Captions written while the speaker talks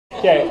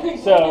Okay,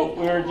 so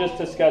we were just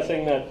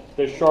discussing that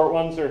the short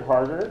ones are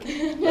harder,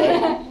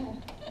 right?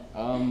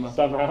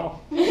 Somehow,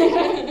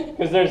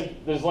 because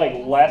there's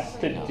like less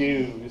to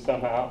do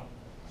somehow.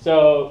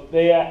 So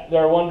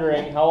they're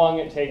wondering how long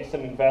it takes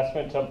an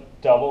investment to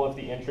double if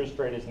the interest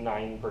rate is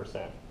 9%.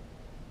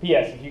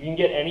 P.S. If you can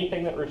get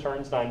anything that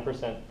returns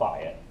 9%, buy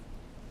it.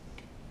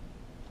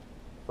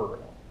 For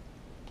real.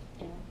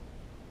 Yeah.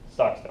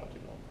 Stocks don't do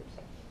 9%.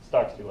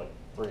 Stocks do like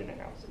 3.5% or 7.5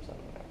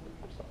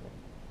 or something.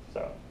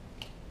 So.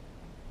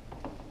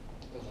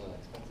 Those are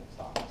expensive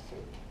stocks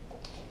too.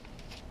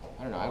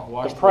 I don't know. I've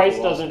watched. The price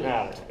doesn't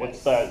matter.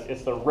 It's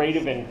the rate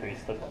of increase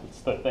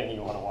that's the thing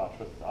you want to watch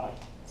with stocks.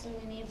 So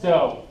we need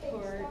So,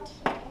 port.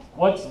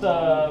 what's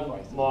the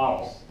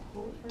model?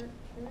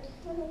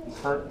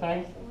 Pert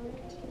thing?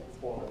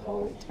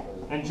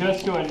 And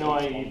just to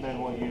annoy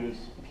Ethan, we'll use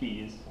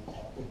P's.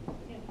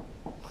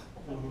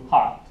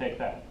 Ha, take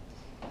that.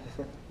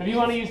 If you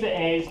want to use the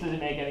A's, does it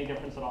make any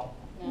difference at all?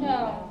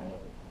 No.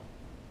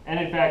 And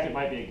in fact, it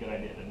might be a good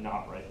idea to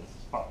not write this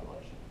as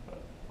population.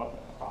 But fuck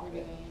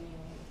that.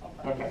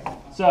 Okay,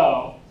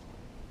 so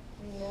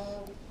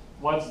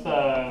where's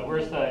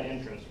the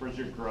interest? Where's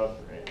your growth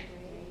rate?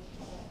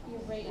 Your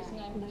rate is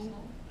 9%.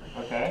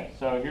 Okay,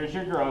 so here's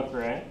your growth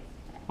rate.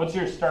 What's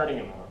your starting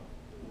amount?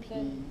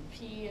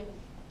 P.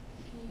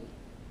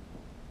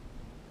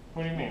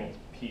 What do you mean it's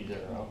P0?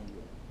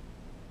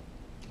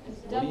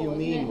 What do you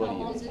mean? What do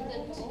you Is mean?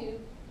 it the two?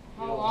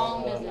 How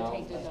long does it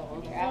take to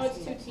double? Oh, it's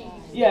 2 T's.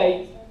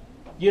 Yeah,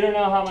 you don't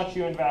know how much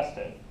you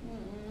invested.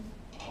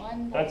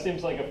 One. That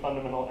seems like a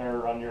fundamental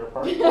error on your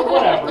part, but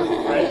whatever,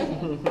 right?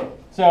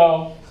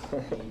 So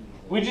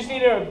we just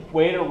need a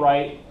way to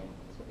write,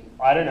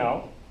 I don't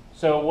know.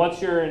 So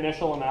what's your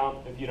initial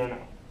amount if you don't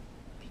know?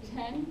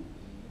 10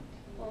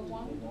 or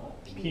 1?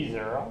 P0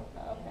 Okay.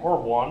 or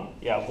 1.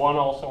 Yeah, 1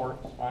 also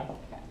works fine.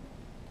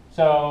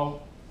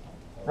 So,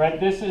 right,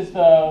 this is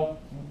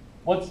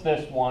what's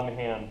this one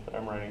hand that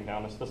I'm writing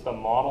down? Is this the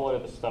model or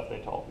the stuff they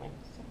told me?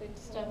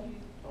 Stuff.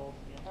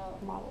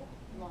 Model.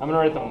 I'm going to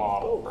write the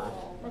model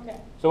first. Okay.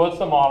 So what's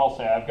the model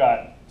say? I've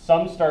got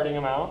some starting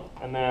amount,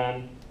 and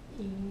then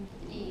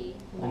E.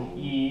 an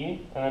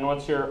E, and then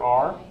what's your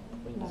R?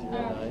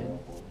 0.09.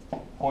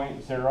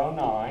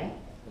 0.09.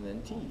 And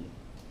then T.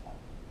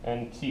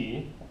 And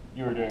T.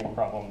 You were doing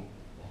problem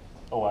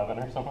 11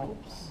 or something.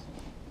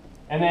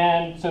 And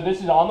then, so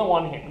this is on the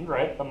one hand,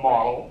 right, the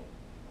model.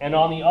 And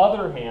on the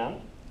other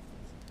hand,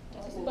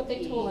 But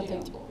they told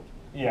you.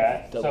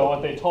 yeah, so Double.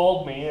 what they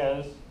told me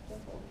is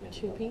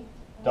 2p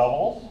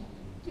doubles.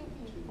 or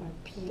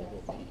p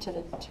to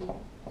the 2.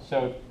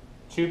 So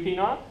 2p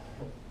naught?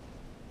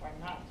 Or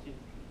not to.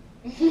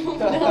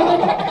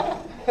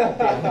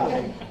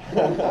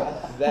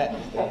 That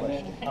is the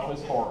question. That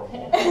was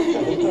horrible.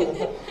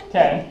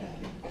 Okay,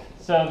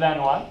 so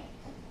then what?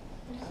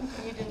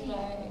 You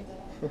divide.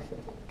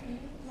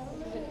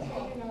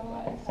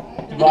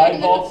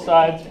 Divide both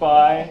sides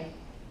by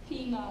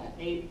P naught.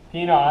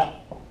 P naught.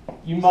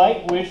 You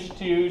might wish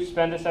to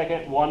spend a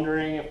second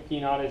wondering if P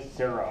naught is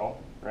 0,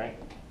 right?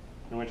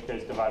 In which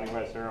case dividing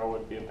by 0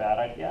 would be a bad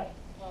idea.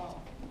 Oh.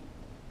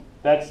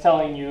 That's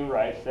telling you,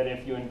 right, that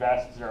if you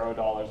invest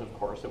 $0, of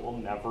course, it will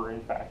never,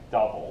 in fact,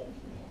 double.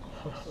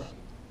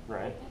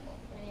 Right?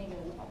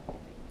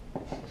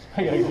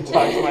 I gotta go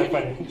talk to my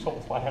financial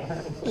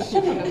planner.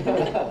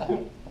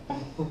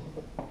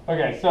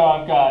 Okay, so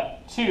I've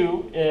got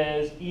 2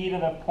 is e to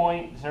the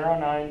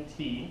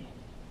 0.09t.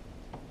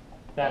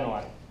 Then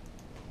what?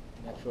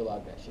 Natural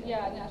log that shit.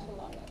 Yeah, natural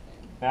log that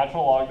thing.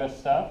 Natural log this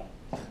stuff.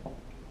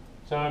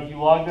 So if you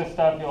log this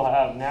stuff, you'll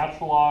have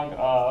natural log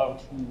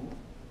of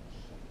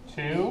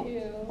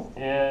 2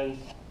 is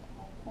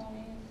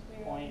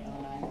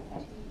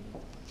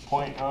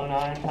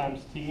 0.09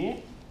 times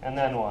t. And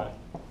then what?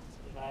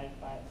 Divided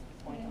by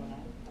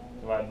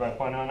 0.09. Divided by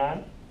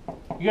 0.09.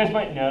 You guys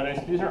might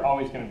notice these are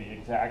always going to be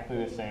exactly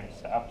the same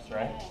steps,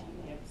 right?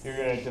 You're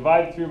going to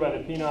divide through by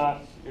the p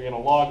naught, you're going to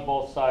log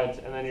both sides,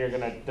 and then you're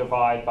going to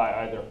divide by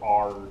either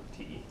r or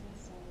t.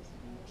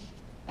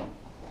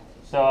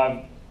 So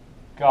I've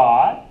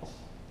got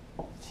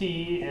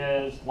t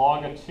is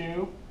log of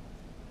 2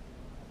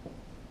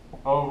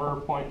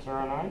 over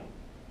 0.09.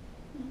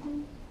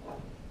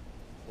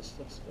 This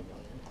looks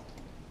familiar.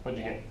 What'd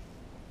you get?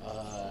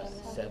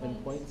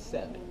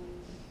 7.7.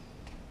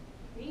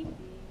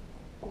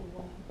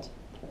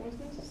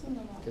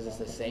 Because it's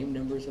the same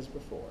numbers as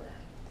before.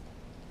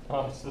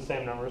 Oh, it's the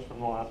same numbers from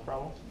the last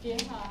problem? Yeah.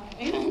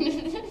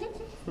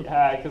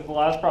 Yeah, because the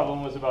last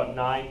problem was about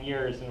 9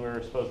 years and we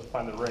were supposed to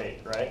find the rate,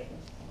 right?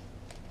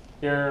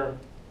 Here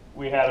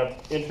we had an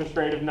interest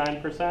rate of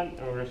 9% and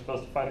we were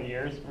supposed to find the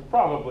years. We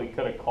probably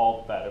could have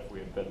called that if we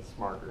had been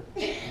smarter.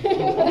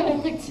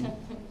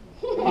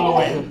 Oh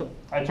wait,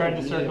 I tried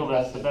to circle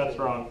this, but that's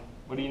wrong.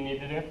 What do you need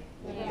to do?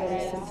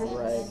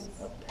 Write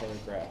a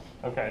paragraph.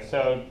 Okay,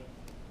 so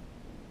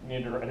you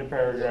need to write a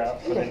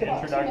paragraph with an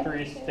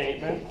introductory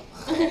statement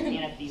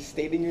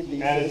Stating your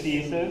thesis. and a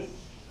thesis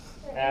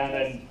and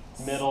a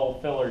middle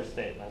filler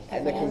statement.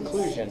 And the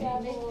conclusion.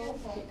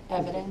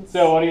 Evidence.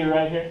 So what do you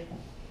write here?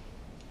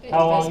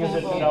 How long is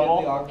it to Investment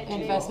double?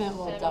 Investment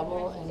will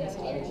double in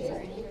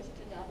 7.7.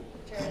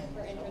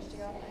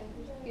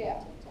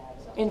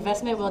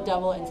 Investment will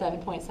double in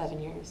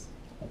 7.7 years.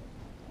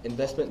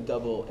 Investment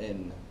double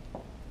in.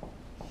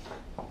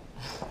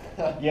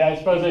 Yeah, I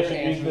suppose I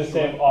should use the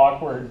same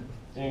awkward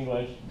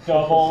English.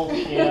 Double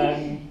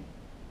in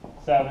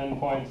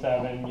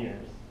 7.7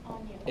 years.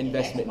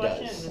 Investment Next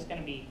question does. is just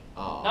gonna be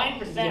Aw.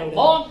 9%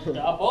 long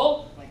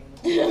double.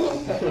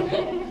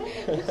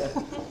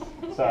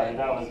 Sorry,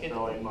 that was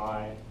really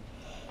my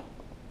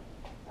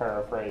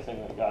paraphrasing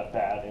that got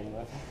bad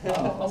English.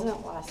 Wasn't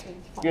it last week?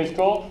 You guys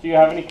cool? Do you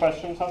have any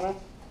questions on this?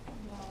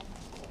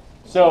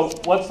 So,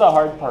 what's the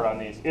hard part on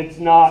these? It's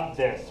not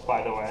this,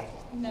 by the way.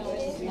 No,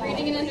 it's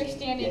reading and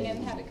understanding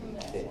and how to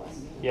convey.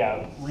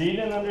 Yeah, read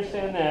and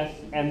understand this,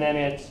 and then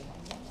it's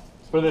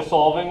for the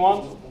solving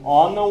ones.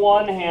 On the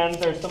one hand,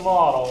 there's the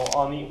model.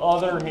 On the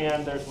other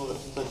hand, there's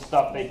the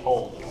stuff they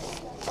told you.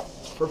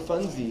 For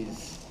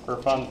funsies, For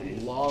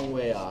funsies. long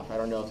way off. I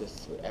don't know if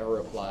this would ever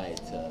apply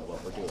to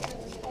what we're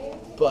doing.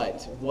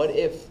 But what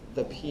if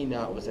the P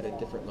naught was at a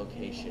different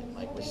location?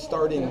 Like we're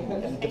starting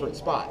at a different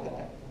spot,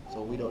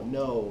 so we don't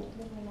know.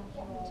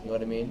 You know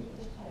what I mean?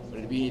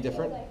 Would it be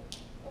different?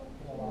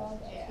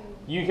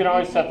 You can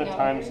always set the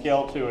time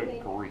scale to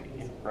agree,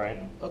 right?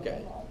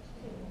 Okay.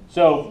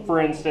 So, for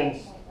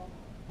instance,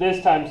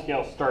 this time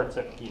scale starts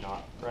at P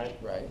naught, right?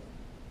 Right.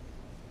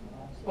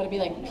 Would it be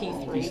like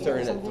P3? You started or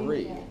at something?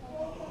 3.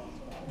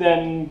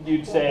 Then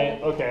you'd say,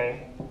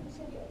 okay,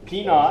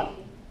 P naught,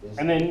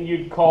 and then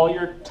you'd call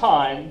your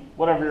time,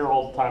 whatever your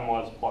old time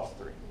was, plus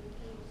 3.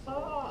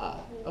 Ah.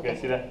 You guys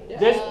see that?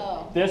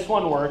 Yeah. This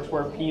one works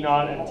where P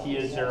naught and T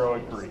is 0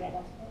 agree.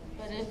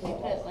 But if you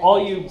put like.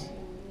 All you,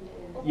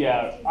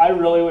 yeah, I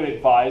really would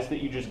advise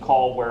that you just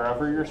call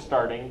wherever you're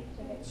starting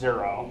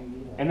 0.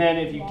 And then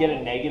if you get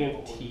a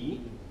negative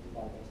T,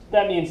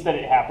 that means that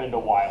it happened a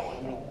while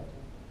ago.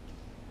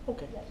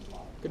 Okay.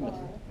 Good enough.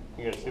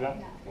 You guys see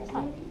that?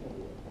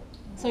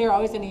 So you're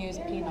always going to use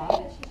P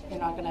naught? You're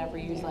not going to ever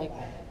use like,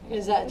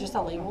 is that just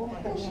a label?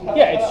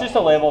 Yeah, it's just a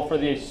label for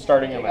the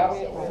starting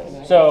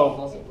amount.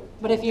 So,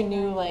 But if you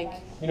knew like,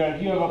 you know,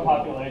 if you have a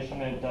population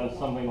that does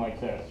something like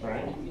this,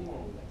 right?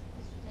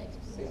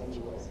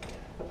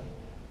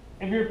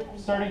 If your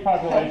starting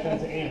population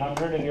is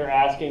 800 and you're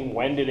asking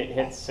when did it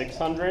hit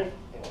 600,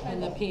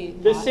 and the P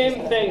the naught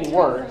same is thing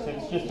works.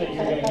 It's just that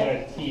you're going to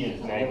get a T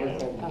as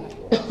negative.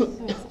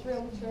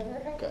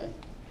 Okay.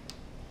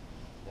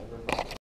 Okay.